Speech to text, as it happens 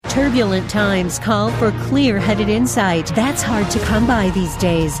Turbulent times call for clear-headed insight. That's hard to come by these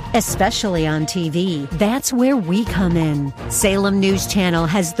days, especially on TV. That's where we come in. Salem News Channel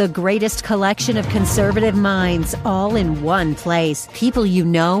has the greatest collection of conservative minds all in one place. People you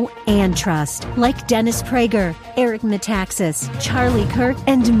know and trust, like Dennis Prager, Eric Metaxas, Charlie Kirk,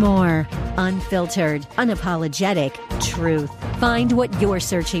 and more. Unfiltered, unapologetic truth. Find what you're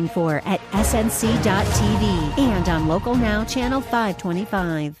searching for at snc.tv and on Local Now, Channel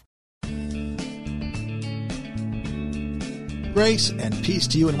 525. Grace and peace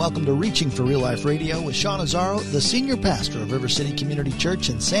to you, and welcome to Reaching for Real Life Radio with Sean Azzaro, the senior pastor of River City Community Church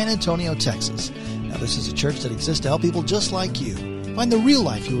in San Antonio, Texas. Now, this is a church that exists to help people just like you find the real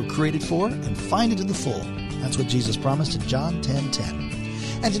life you were created for and find it to the full. That's what Jesus promised in John 10:10.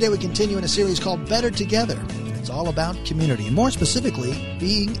 And today we continue in a series called Better Together. It's all about community, and more specifically,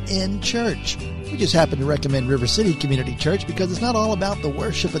 being in church. We just happen to recommend River City Community Church because it's not all about the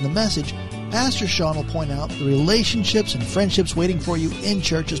worship and the message. Pastor Sean will point out the relationships and friendships waiting for you in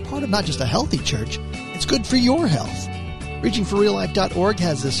church as part of not just a healthy church, it's good for your health. ReachingForRealLife.org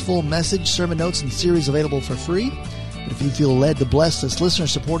has this full message, sermon notes, and series available for free. But if you feel led to bless this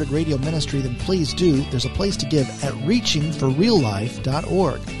listener-supported radio ministry, then please do. There's a place to give at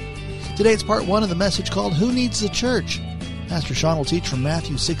ReachingForRealLife.org. Today it's part one of the message called Who Needs the Church? Pastor Sean will teach from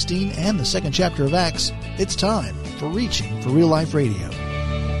Matthew 16 and the second chapter of Acts. It's time for Reaching for Real Life Radio.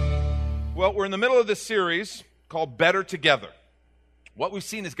 Well, we're in the middle of this series called Better Together. What we've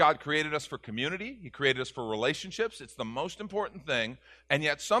seen is God created us for community. He created us for relationships. It's the most important thing. And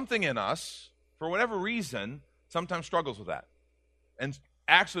yet something in us, for whatever reason, sometimes struggles with that. And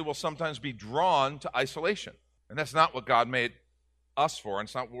actually will sometimes be drawn to isolation. And that's not what God made us for, and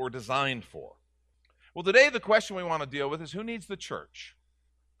it's not what we're designed for. Well, today the question we want to deal with is who needs the church?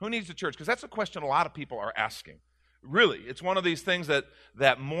 Who needs the church? Because that's a question a lot of people are asking. Really, it's one of these things that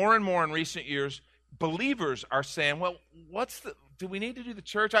more and more in recent years, believers are saying, well, do we need to do the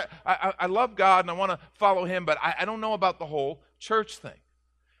church? I love God and I want to follow Him, but I don't know about the whole church thing.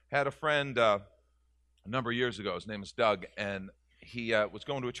 Had a friend a number of years ago, his name is Doug, and he was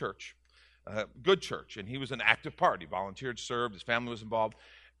going to a church, a good church, and he was an active part. He volunteered, served, his family was involved,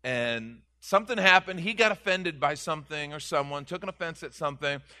 and something happened. He got offended by something or someone, took an offense at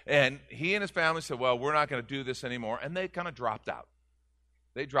something, and he and his family said, well, we're not going to do this anymore, and they kind of dropped out.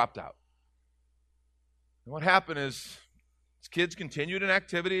 They dropped out. And what happened is his kids continued in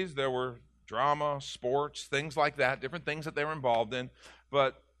activities. There were drama, sports, things like that, different things that they were involved in,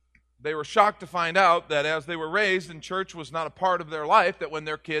 but they were shocked to find out that as they were raised and church was not a part of their life, that when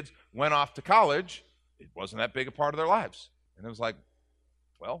their kids went off to college, it wasn't that big a part of their lives. And it was like,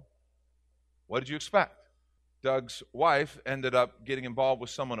 well, what did you expect? Doug's wife ended up getting involved with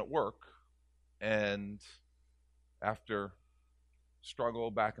someone at work, and after struggle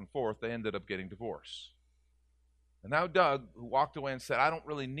back and forth, they ended up getting divorced. And now Doug, who walked away and said, I don't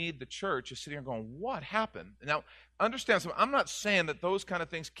really need the church, is sitting here going, what happened? Now, understand something. I'm not saying that those kind of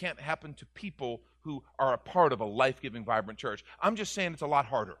things can't happen to people who are a part of a life-giving, vibrant church. I'm just saying it's a lot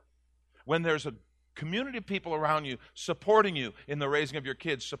harder. When there's a community of people around you supporting you in the raising of your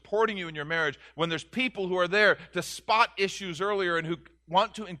kids, supporting you in your marriage, when there's people who are there to spot issues earlier and who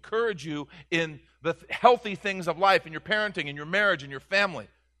want to encourage you in the healthy things of life, in your parenting, in your marriage, in your family.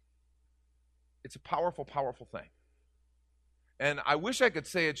 It's a powerful, powerful thing. And I wish I could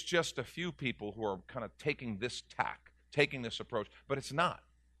say it's just a few people who are kind of taking this tack, taking this approach, but it's not.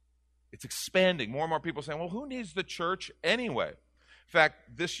 It's expanding. More and more people saying, well, who needs the church anyway? In fact,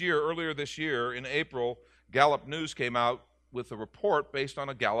 earlier this year, in April, Gallup News came out with a report based on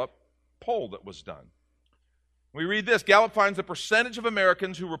a Gallup poll that was done. We read this: Gallup finds the percentage of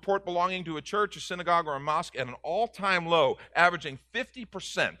Americans who report belonging to a church, a synagogue, or a mosque at an all-time low, averaging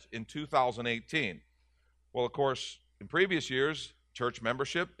 50% in 2018. Well, of course, in previous years, church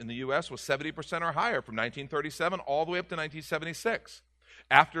membership in the U.S. was 70% or higher from 1937 all the way up to 1976.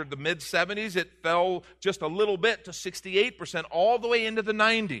 After the mid-70s, it fell just a little bit to 68% all the way into the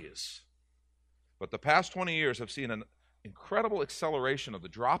 90s. But the past 20 years have seen an incredible acceleration of the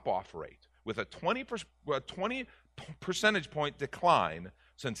drop-off rate with a 20 percentage point decline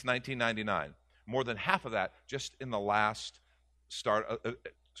since 1999. More than half of that just in the last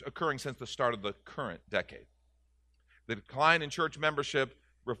occurring since the start of the current decade. The decline in church membership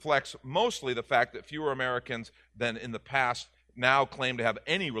reflects mostly the fact that fewer Americans than in the past now claim to have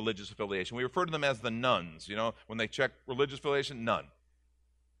any religious affiliation. We refer to them as the nones. When they check religious affiliation, none.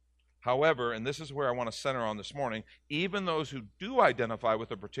 However, and this is where I want to center on this morning, even those who do identify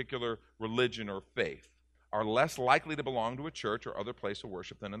with a particular religion or faith are less likely to belong to a church or other place of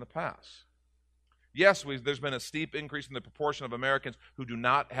worship than in the past. Yes, there's been a steep increase in the proportion of Americans who do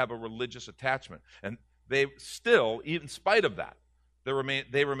not have a religious attachment. And they still, even in spite of that,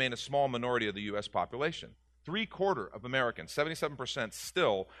 they remain a small minority of the U.S. population. 3/4 of Americans, 77%,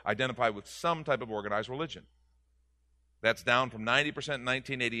 still identify with some type of organized religion. That's down from 90% in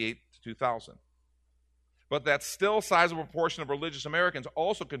 1988 to 2000. But that still sizable proportion of religious Americans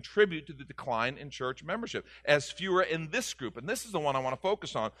also contribute to the decline in church membership, as fewer in this group, and this is the one I want to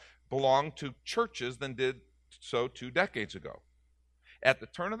focus on, belong to churches than did so 2 decades ago. At the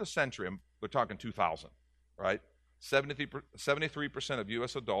turn of the century, we're talking 2000, right? 73% of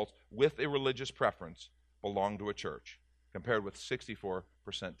U.S. adults with a religious preference belong to a church, compared with 64%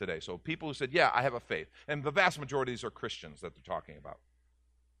 today. So people who said, yeah, I have a faith, and the vast majority of these are Christians that they're talking about.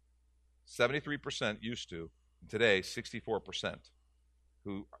 73% used to, and today 64%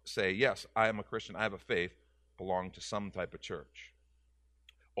 who say, yes, I am a Christian, I have a faith, belong to some type of church.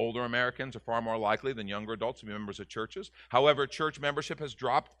 Older Americans are far more likely than younger adults to be members of churches. However, church membership has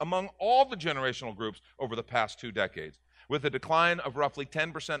dropped among all the generational groups over the past 2 decades, with a decline of roughly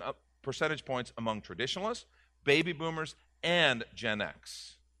 10 percentage points among traditionalists, baby boomers, and Gen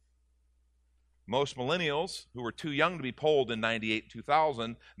X. Most millennials who were too young to be polled in 98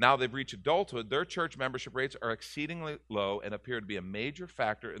 2000, now they've reached adulthood, their church membership rates are exceedingly low and appear to be a major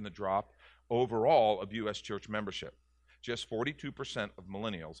factor in the drop overall of U.S. church membership. Just 42% of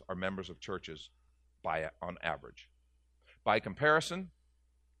millennials are members of churches on average. By comparison,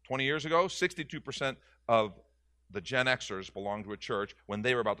 20 years ago, 62% of the Gen Xers belonged to a church when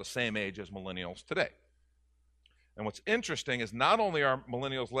they were about the same age as millennials today. And what's interesting is not only are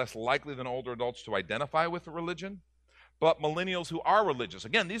millennials less likely than older adults to identify with a religion, but millennials who are religious,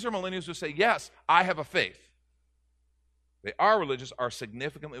 again, these are millennials who say, yes, I have a faith. They are religious, are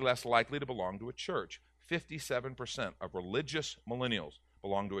significantly less likely to belong to a church. 57% of religious millennials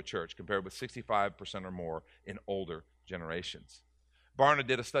belong to a church, compared with 65% or more in older generations. Barna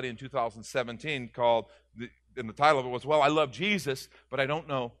did a study in 2017 called, and the title of it was, well, I love Jesus, but I don't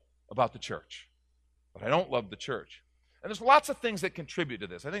know about the church. But I don't love the church. And there's lots of things that contribute to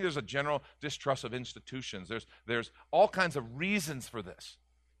this. I think there's a general distrust of institutions. There's all kinds of reasons for this.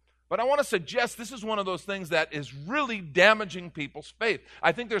 But I want to suggest this is one of those things that is really damaging people's faith.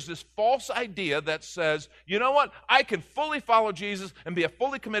 I think there's this false idea that says, you know what, I can fully follow Jesus and be a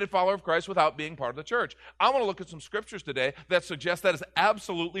fully committed follower of Christ without being part of the church. I want to look at some scriptures today that suggest that is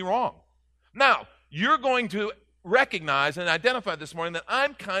absolutely wrong. Now, you're going to recognize and identify this morning that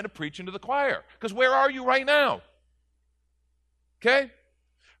I'm kind of preaching to the choir, because where are you right now? Okay?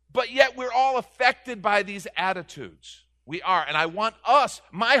 But yet we're all affected by these attitudes. We are. And I want us,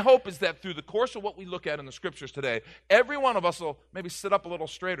 my hope is that through the course of what we look at in the scriptures today, every one of us will maybe sit up a little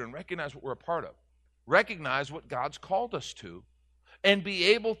straighter and recognize what we're a part of. Recognize what God's called us to, and be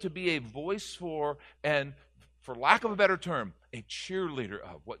able to be a voice for, and for lack of a better term, a cheerleader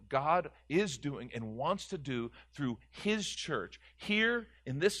of what God is doing and wants to do through His church here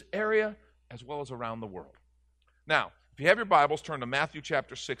in this area as well as around the world. Now, if you have your Bibles, turn to Matthew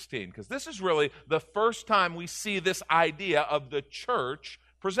chapter 16, because this is really the first time we see this idea of the church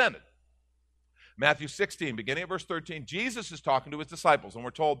presented. Matthew 16, beginning at verse 13, Jesus is talking to His disciples, and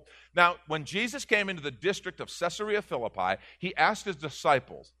we're told, now, when Jesus came into the district of Caesarea Philippi, He asked His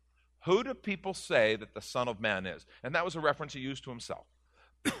disciples, who do people say that the Son of Man is? And that was a reference He used to Himself.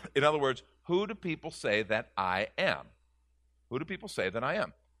 In other words, who do people say that I am? Who do people say that I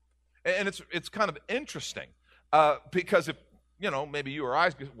am? And it's kind of interesting because if, maybe you or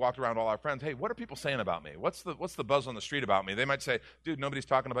I walked around all our friends, hey, what are people saying about me? What's the buzz on the street about me? They might say, dude, nobody's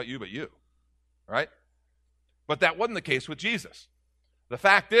talking about you but you, right? But that wasn't the case with Jesus. The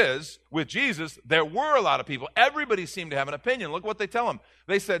fact is, with Jesus, there were a lot of people. Everybody seemed to have an opinion. Look what they tell him.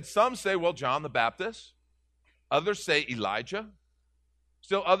 They said, some say, well, John the Baptist. Others say Elijah.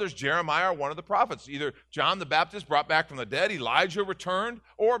 Still others, Jeremiah, or one of the prophets. Either John the Baptist brought back from the dead, Elijah returned,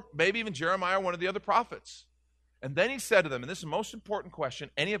 or maybe even Jeremiah, one of the other prophets. And then He said to them, and this is the most important question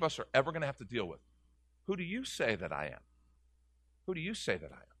any of us are ever going to have to deal with. Who do you say that I am? Who do you say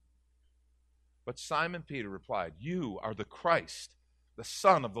that I am? But Simon Peter replied, you are the Christ, the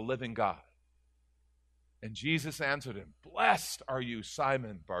Son of the living God. And Jesus answered him, blessed are you,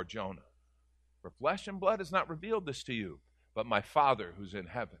 Simon Bar-Jonah, for flesh and blood has not revealed this to you, but my Father who's in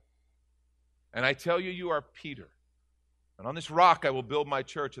heaven. And I tell you, you are Peter, and on this rock I will build my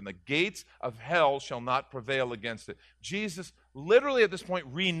church, and the gates of hell shall not prevail against it. Jesus literally at this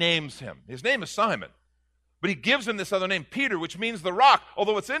point renames him. His name is Simon, but He gives him this other name, Peter, which means the rock.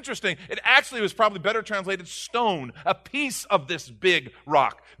 Although it's interesting, it actually was probably better translated stone, a piece of this big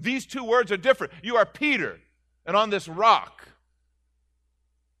rock. These two words are different. You are Peter, and on this rock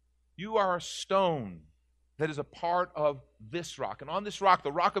You are a stone that is a part of this rock. And on this rock,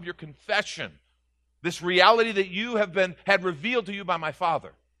 the rock of your confession, this reality that you had revealed to you by my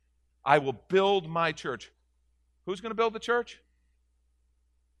Father, I will build my church. Who's going to build the church?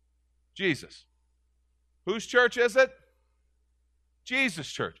 Jesus. Whose church is it? Jesus'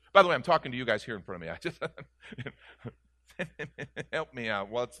 church. By the way, I'm talking to you guys here in front of me. I just help me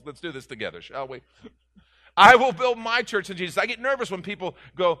out. Well, let's do this together, shall we? I will build my church in Jesus. I get nervous when people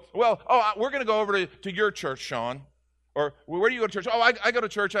go, we're going to go over to your church, Sean. Or where do you go to church? Oh, I go to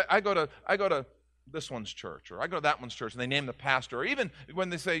church. I go to this one's church, or I go to that one's church, and they name the pastor. Or even when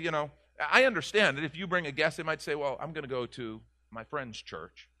they say, I understand that if you bring a guest, they might say, well, I'm going to go to my friend's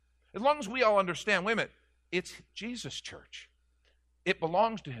church. As long as we all understand, wait a minute, it's Jesus' church. It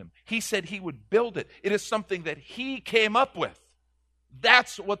belongs to him. He said he would build it. It is something that he came up with.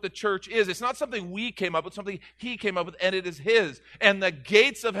 That's what the church is. It's not something we came up with, something he came up with, and it is his. And the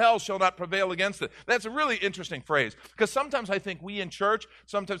gates of hell shall not prevail against it. That's a really interesting phrase, because sometimes I think we in church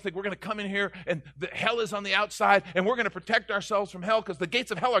sometimes think we're going to come in here and the hell is on the outside and we're going to protect ourselves from hell because the gates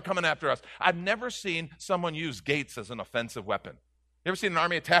of hell are coming after us. I've never seen someone use gates as an offensive weapon. You ever seen an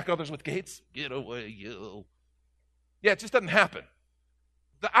army attack others with gates? Get away, you. Yeah, it just doesn't happen.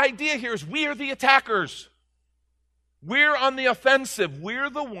 The idea here is we are the attackers. We're on the offensive. We're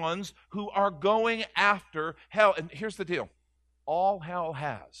the ones who are going after hell. And here's the deal. All hell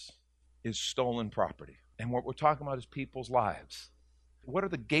has is stolen property. And what we're talking about is people's lives. What are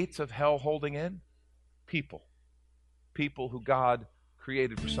the gates of hell holding in? People. People who God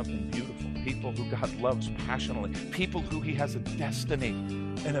created for something beautiful. People who God loves passionately. People who he has a destiny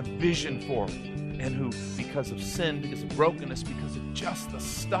and a vision for. And who, because of sin, because of brokenness, because of just the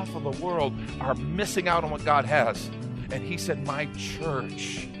stuff of the world, are missing out on what God has. And he said, my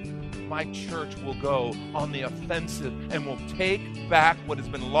church will go on the offensive and will take back what has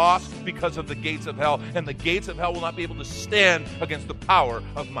been lost because of the gates of hell. And the gates of hell will not be able to stand against the power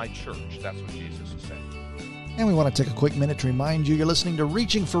of my church. That's what Jesus is saying. And we want to take a quick minute to remind you you're listening to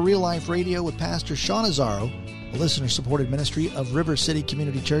Reaching for Real Life Radio with Pastor Sean Azzaro, a listener-supported ministry of River City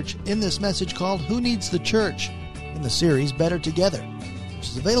Community Church, in this message called Who Needs the Church? In the series Better Together, which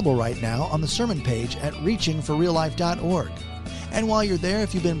is available right now on the sermon page at reachingforreallife.org. And while you're there,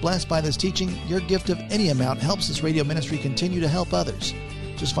 if you've been blessed by this teaching, your gift of any amount helps this radio ministry continue to help others.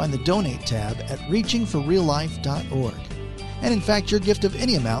 Just find the Donate tab at reachingforreallife.org. And in fact, your gift of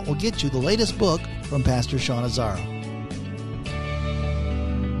any amount will get you the latest book from Pastor Sean Azzaro.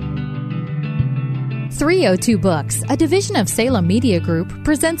 302 Books, a division of Salem Media Group,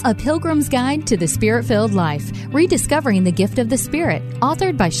 presents A Pilgrim's Guide to the Spirit-Filled Life, Rediscovering the Gift of the Spirit,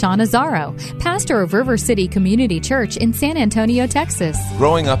 authored by Sean Azzaro, pastor of River City Community Church in San Antonio, Texas.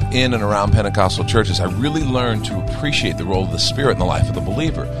 Growing up in and around Pentecostal churches, I really learned to appreciate the role of the Spirit in the life of the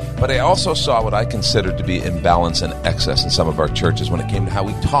believer. But I also saw what I considered to be imbalance and excess in some of our churches when it came to how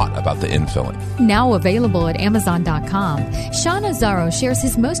we taught about the infilling. Now available at Amazon.com, Sean Azzaro shares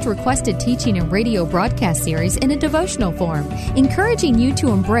his most requested teaching and radio broadcast series in a devotional form, encouraging you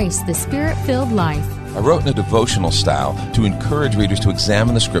to embrace the Spirit-filled life. I wrote in a devotional style to encourage readers to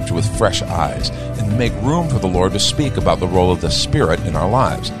examine the Scripture with fresh eyes and make room for the Lord to speak about the role of the Spirit in our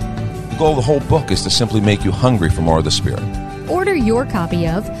lives. The goal of the whole book is to simply make you hungry for more of the Spirit. Order your copy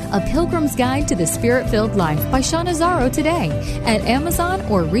of A Pilgrim's Guide to the Spirit-Filled Life by Sean Azzaro today at Amazon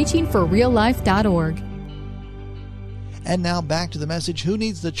or reachingforreallife.org. And now back to the message, Who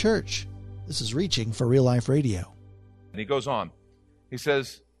Needs the Church? This is Reaching for Real Life Radio. And he goes on. He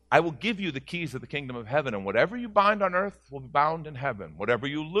says, I will give you the keys of the kingdom of heaven, and whatever you bind on earth will be bound in heaven. Whatever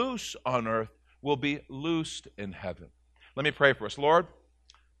you loose on earth will be loosed in heaven. Let me pray for us. Lord,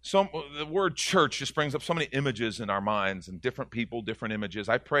 the word church just brings up so many images in our minds, and different people, different images.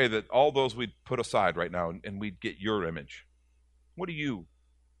 I pray that all those we'd put aside right now and we'd get your image. What do you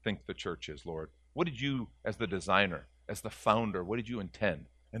think the church is, Lord? What did you, as the designer, as the founder, what did you intend?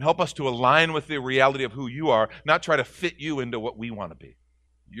 And help us to align with the reality of who you are, not try to fit you into what we want to be.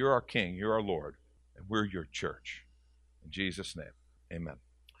 You're our King, you're our Lord, and we're your church. In Jesus' name, amen.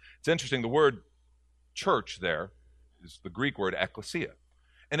 It's interesting, the word church there is the Greek word ekklesia.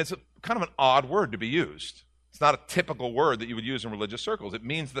 And it's kind of an odd word to be used. It's not a typical word that you would use in religious circles. It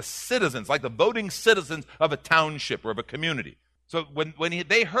means the citizens, like the voting citizens of a township or of a community. So when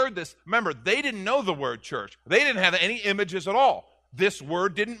they heard this, remember, they didn't know the word church. They didn't have any images at all. This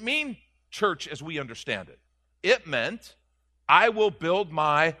word didn't mean church as we understand it. It meant, I will build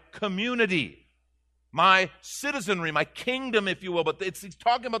my community, my citizenry, my kingdom, if you will. But he's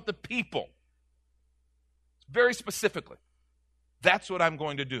talking about the people. Very specifically. That's what I'm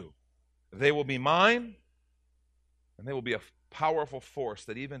going to do. They will be mine, and they will be a powerful force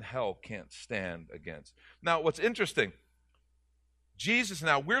that even hell can't stand against. Now, what's interesting, Jesus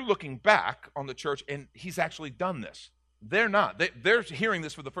now, we're looking back on the church, and he's actually done this. They're not. They're hearing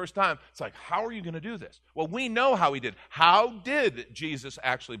this for the first time. It's like, how are you going to do this? Well, we know how he did. How did Jesus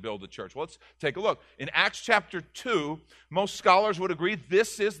actually build the church? Well, let's take a look. In Acts chapter 2, most scholars would agree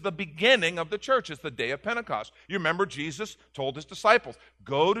this is the beginning of the church. It's the day of Pentecost. You remember Jesus told his disciples,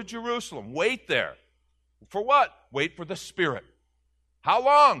 go to Jerusalem, wait there. For what? Wait for the Spirit. How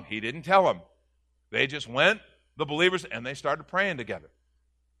long? He didn't tell them. They just went, the believers, and they started praying together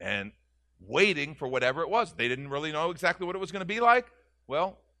and waiting for whatever it was. They didn't really know exactly what it was going to be like.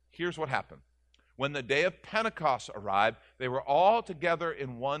 Well, here's what happened. When the day of Pentecost arrived, they were all together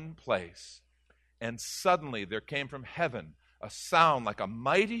in one place, and suddenly there came from heaven a sound like a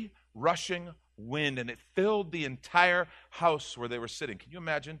mighty rushing wind, and it filled the entire house where they were sitting. Can you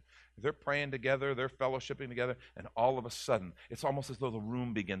imagine? They're praying together, they're fellowshipping together, and all of a sudden, it's almost as though the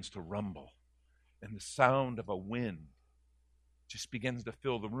room begins to rumble, and the sound of a wind just begins to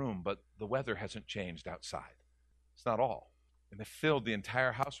fill the room, but the weather hasn't changed outside. It's not all. And it filled the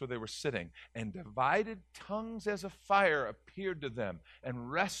entire house where they were sitting, and divided tongues as of fire appeared to them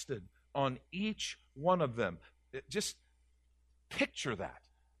and rested on each one of them. Just picture that.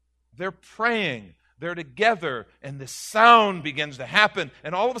 They're praying, they're together, and the sound begins to happen,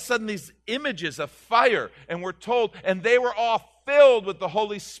 and all of a sudden these images of fire, and we're told, and they were all filled with the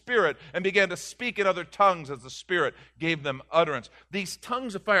Holy Spirit and began to speak in other tongues as the Spirit gave them utterance. These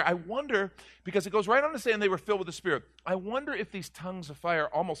tongues of fire, I wonder, because it goes right on to say, and they were filled with the Spirit, I wonder if these tongues of fire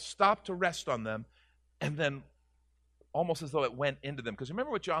almost stopped to rest on them and then almost as though it went into them. Because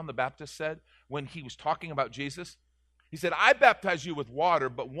remember what John the Baptist said when he was talking about Jesus? He said, I baptize you with water,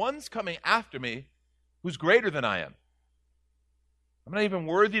 but one's coming after me who's greater than I am. I'm not even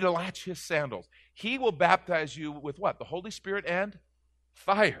worthy to latch his sandals. He will baptize you with what? The Holy Spirit and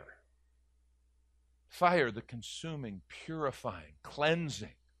fire. Fire, the consuming, purifying,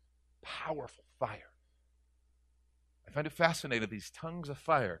 cleansing, powerful fire. I find it fascinating that these tongues of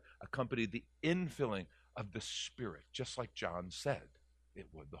fire accompanied the infilling of the Spirit, just like John said it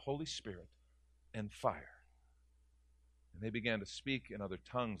would. The Holy Spirit and fire. And they began to speak in other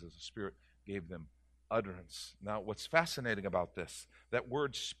tongues as the Spirit gave them utterance. Now, what's fascinating about this, that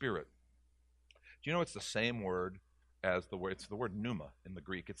word Spirit, do you know it's the same word as the word, it's the word pneuma in the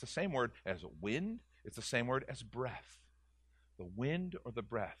Greek. It's the same word as wind. It's the same word as breath. The wind or the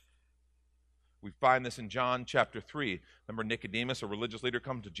breath. We find this in John chapter 3. Remember Nicodemus, a religious leader,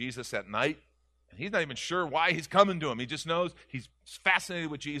 comes to Jesus at night, and he's not even sure why he's coming to him. He just knows he's fascinated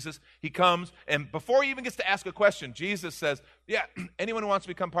with Jesus. He comes, and before he even gets to ask a question, Jesus says, yeah, anyone who wants to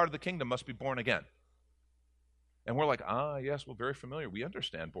become part of the kingdom must be born again. And we're like, yes, well, very familiar. We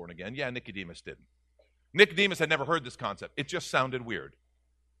understand born again. Yeah, Nicodemus didn't. Nicodemus had never heard this concept. It just sounded weird.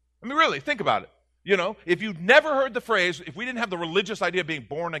 I mean, really, think about it. You know, if you'd never heard the phrase, if we didn't have the religious idea of being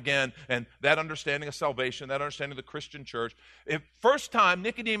born again and that understanding of salvation, that understanding of the Christian church, if first time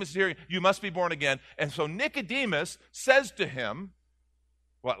Nicodemus is hearing, you must be born again. And so Nicodemus says to him,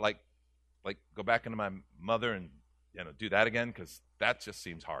 what, like go back into my mother and, do that again? Because that just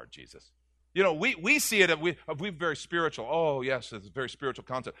seems hard, Jesus. You know, we see it, we're very spiritual. Oh, yes, it's a very spiritual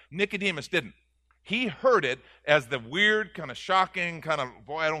concept. Nicodemus didn't. He heard it as the weird, kind of shocking, kind of,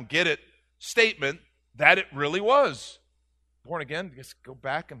 boy, I don't get it, statement that it really was. Born again, just go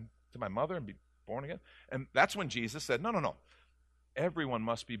back to my mother and be born again. And that's when Jesus said, no. Everyone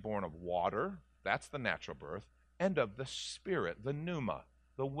must be born of water, that's the natural birth, and of the Spirit, the pneuma,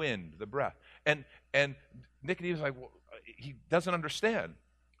 the wind, the breath. And Nicodemus is like, well, he doesn't understand.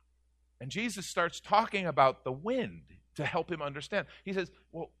 And Jesus starts talking about the wind to help him understand. He says,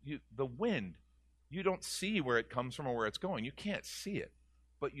 well, the wind, you don't see where it comes from or where it's going. You can't see it,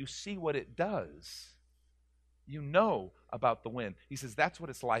 but you see what it does. You know about the wind. He says that's what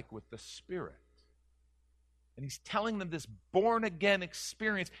it's like with the Spirit. And he's telling them this born-again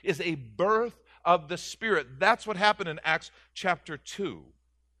experience is a birth of the Spirit. That's what happened in Acts chapter 2.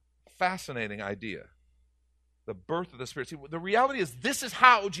 Fascinating idea. The birth of the Spirit. See, the reality is this is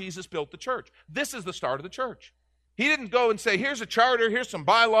how Jesus built the church. This is the start of the church. He didn't go and say, here's a charter, here's some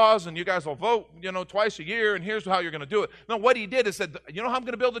bylaws, and you guys will vote, twice a year, and here's how you're going to do it. No, what he did is said, you know how I'm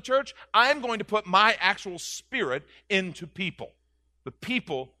going to build the church? I'm going to put my actual Spirit into people. The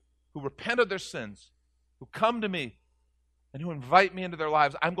people who repent of their sins, who come to me, and who invite me into their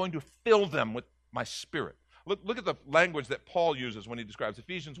lives, I'm going to fill them with my Spirit. Look at the language that Paul uses when he describes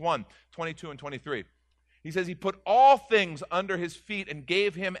Ephesians 1, 22 and 23. He says he put all things under his feet and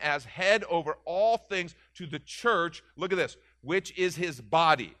gave him as head over all things to the church, look at this, which is his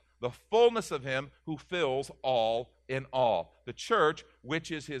body, the fullness of him who fills all in all. The church, which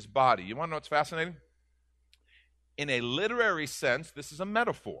is his body. You want to know what's fascinating? In a literary sense, this is a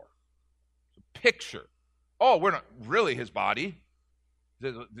metaphor. It's a picture. Oh, we're not really his body.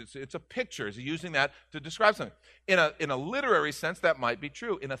 It's a picture. Is he using that to describe something? In a literary sense, that might be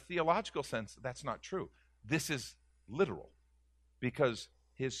true. In a theological sense, that's not true. This is literal. Because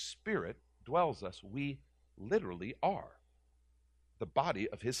his Spirit dwells us. We literally are the body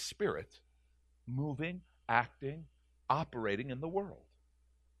of his Spirit, moving, acting, operating in the world.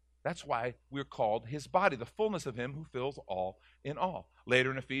 That's why we're called his body, the fullness of him who fills all in all. Later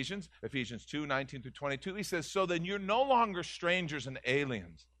in Ephesians 2, 19 through 22, he says, so then you're no longer strangers and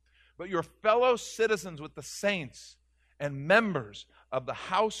aliens, but you're fellow citizens with the saints and members of the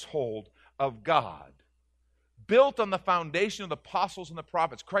household of God, built on the foundation of the apostles and the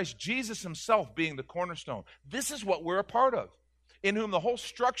prophets, Christ Jesus himself being the cornerstone. This is what we're a part of, in whom the whole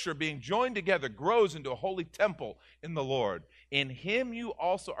structure being joined together grows into a holy temple in the Lord. In him you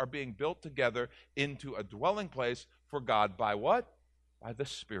also are being built together into a dwelling place for God by what? By the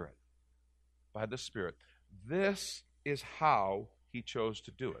Spirit. By the Spirit. This is how he chose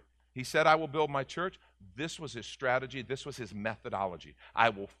to do it. He said, I will build my church. This was his strategy. This was his methodology. I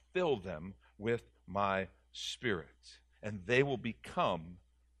will fill them with my Spirit, and they will become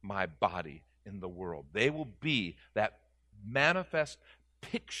my body in the world. They will be that manifest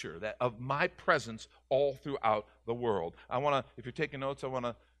picture of my presence all throughout the world. I want to, if you're taking notes, I want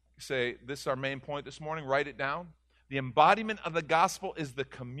to say this is our main point this morning. Write it down. The embodiment of the gospel is the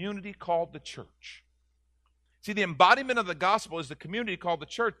community called the church. See, the embodiment of the gospel is the community called the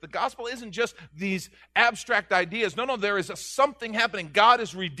church. The gospel isn't just these abstract ideas. No, there is something happening. God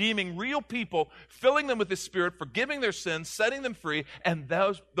is redeeming real people, filling them with his Spirit, forgiving their sins, setting them free, and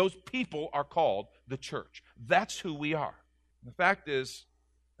those people are called the church. That's who we are. The fact is,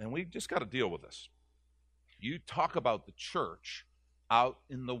 and we just got to deal with this. You talk about the church out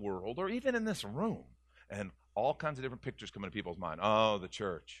in the world, or even in this room, and all kinds of different pictures come into people's mind. Oh, the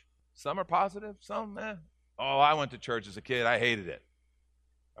church. Some are positive, some, Oh, I went to church as a kid. I hated it.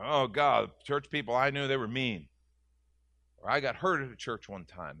 Oh, God, church people, I knew they were mean. Or I got hurt at a church one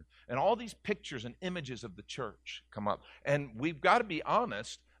time. And all these pictures and images of the church come up. And we've got to be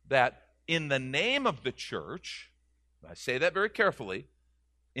honest that in the name of the church, I say that very carefully,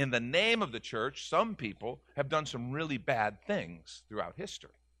 in the name of the church, some people have done some really bad things throughout history.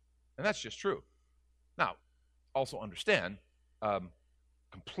 And that's just true. Now, also understand,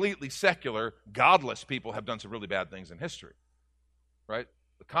 completely secular, godless people have done some really bad things in history, right?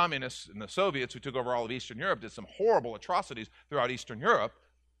 The communists and the Soviets who took over all of Eastern Europe did some horrible atrocities throughout Eastern Europe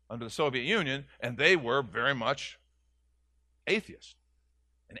under the Soviet Union, and they were very much atheist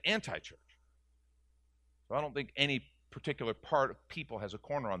and anti-church. So I don't think any particular part of people has a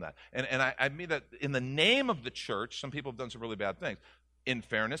corner on that. And I mean that in the name of the church, some people have done some really bad things. In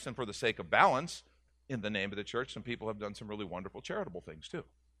fairness and for the sake of balance, in the name of the church, some people have done some really wonderful charitable things too.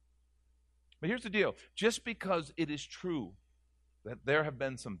 But here's the deal. Just because it is true that there have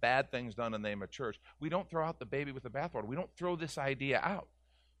been some bad things done in the name of church, we don't throw out the baby with the bathwater. We don't throw this idea out.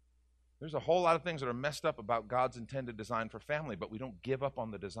 There's a whole lot of things that are messed up about God's intended design for family, but we don't give up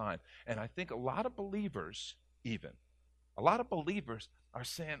on the design. And I think a lot of believers are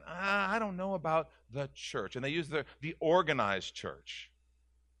saying, I don't know about the church. And they use the organized church.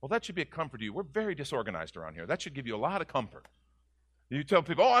 Well, that should be a comfort to you. We're very disorganized around here. That should give you a lot of comfort. You tell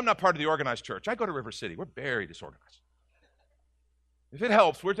people, I'm not part of the organized church. I go to River City. We're very disorganized. If it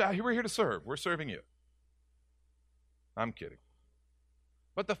helps, we're here to serve. We're serving you. I'm kidding.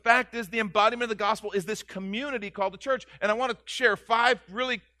 But the fact is, the embodiment of the gospel is this community called the church. And I want to share 5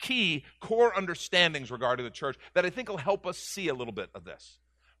 really key core understandings regarding the church that I think will help us see a little bit of this.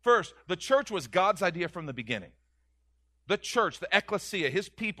 First, the church was God's idea from the beginning. The church, the ecclesia, his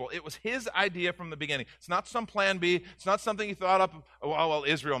people, it was his idea from the beginning. It's not some plan B. It's not something he thought up, well,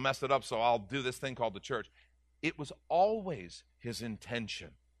 Israel messed it up, so I'll do this thing called the church. It was always his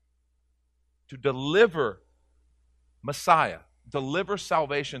intention to deliver Messiah, deliver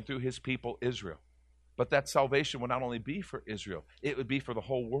salvation through his people Israel. But that salvation would not only be for Israel, it would be for the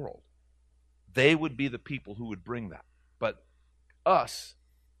whole world. They would be the people who would bring that. But us,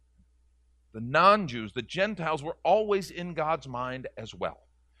 the non-Jews, the Gentiles, were always in God's mind as well.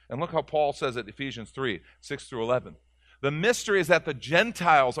 And look how Paul says it, Ephesians 3, 6 through 11. The mystery is that the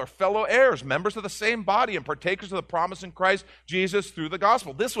Gentiles are fellow heirs, members of the same body, and partakers of the promise in Christ Jesus through the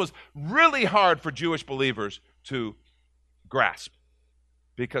gospel. This was really hard for Jewish believers to grasp,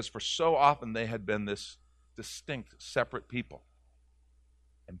 because for so often they had been this distinct, separate people.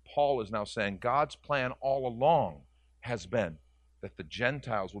 And Paul is now saying God's plan all along has been that the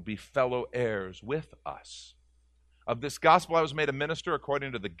Gentiles will be fellow heirs with us. Of this gospel I was made a minister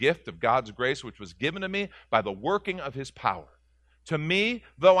according to the gift of God's grace, which was given to me by the working of his power. To me,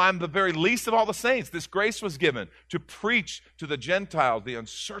 though I'm the very least of all the saints, this grace was given to preach to the Gentiles the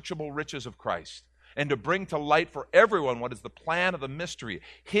unsearchable riches of Christ, and to bring to light for everyone what is the plan of the mystery,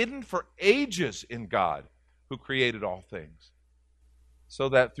 hidden for ages in God, who created all things, so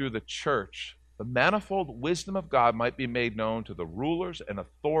that through the church the manifold wisdom of God might be made known to the rulers and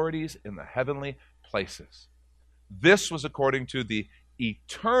authorities in the heavenly places. This was according to the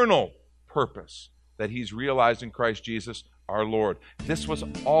eternal purpose that he's realized in Christ Jesus our Lord. This was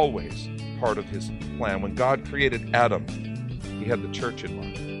always part of his plan. When God created Adam, he had the church in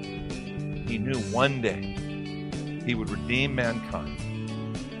mind. He knew one day he would redeem mankind,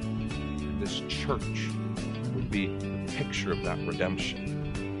 and this church would be a picture of that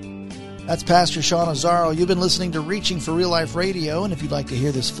redemption. That's Pastor Sean Azzaro. You've been listening to Reaching for Real Life Radio, and if you'd like to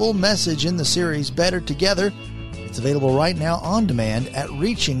hear this full message in the series Better Together, it's available right now on demand at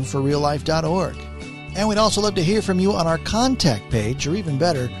reachingforreallife.org. And we'd also love to hear from you on our contact page, or even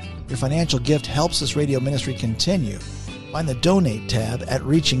better, your financial gift helps this radio ministry continue. Find the Donate tab at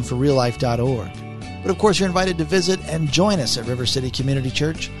reachingforreallife.org. But of course, you're invited to visit and join us at River City Community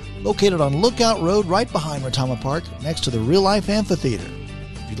Church, located on Lookout Road right behind Retama Park, next to the Real Life Amphitheater.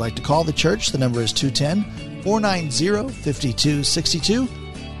 If you'd like to call the church, the number is 210-490-5262.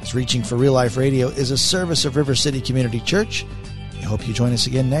 This Reaching for Real Life Radio is a service of River City Community Church. We hope you join us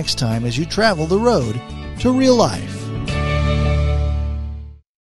again next time as you travel the road to real life.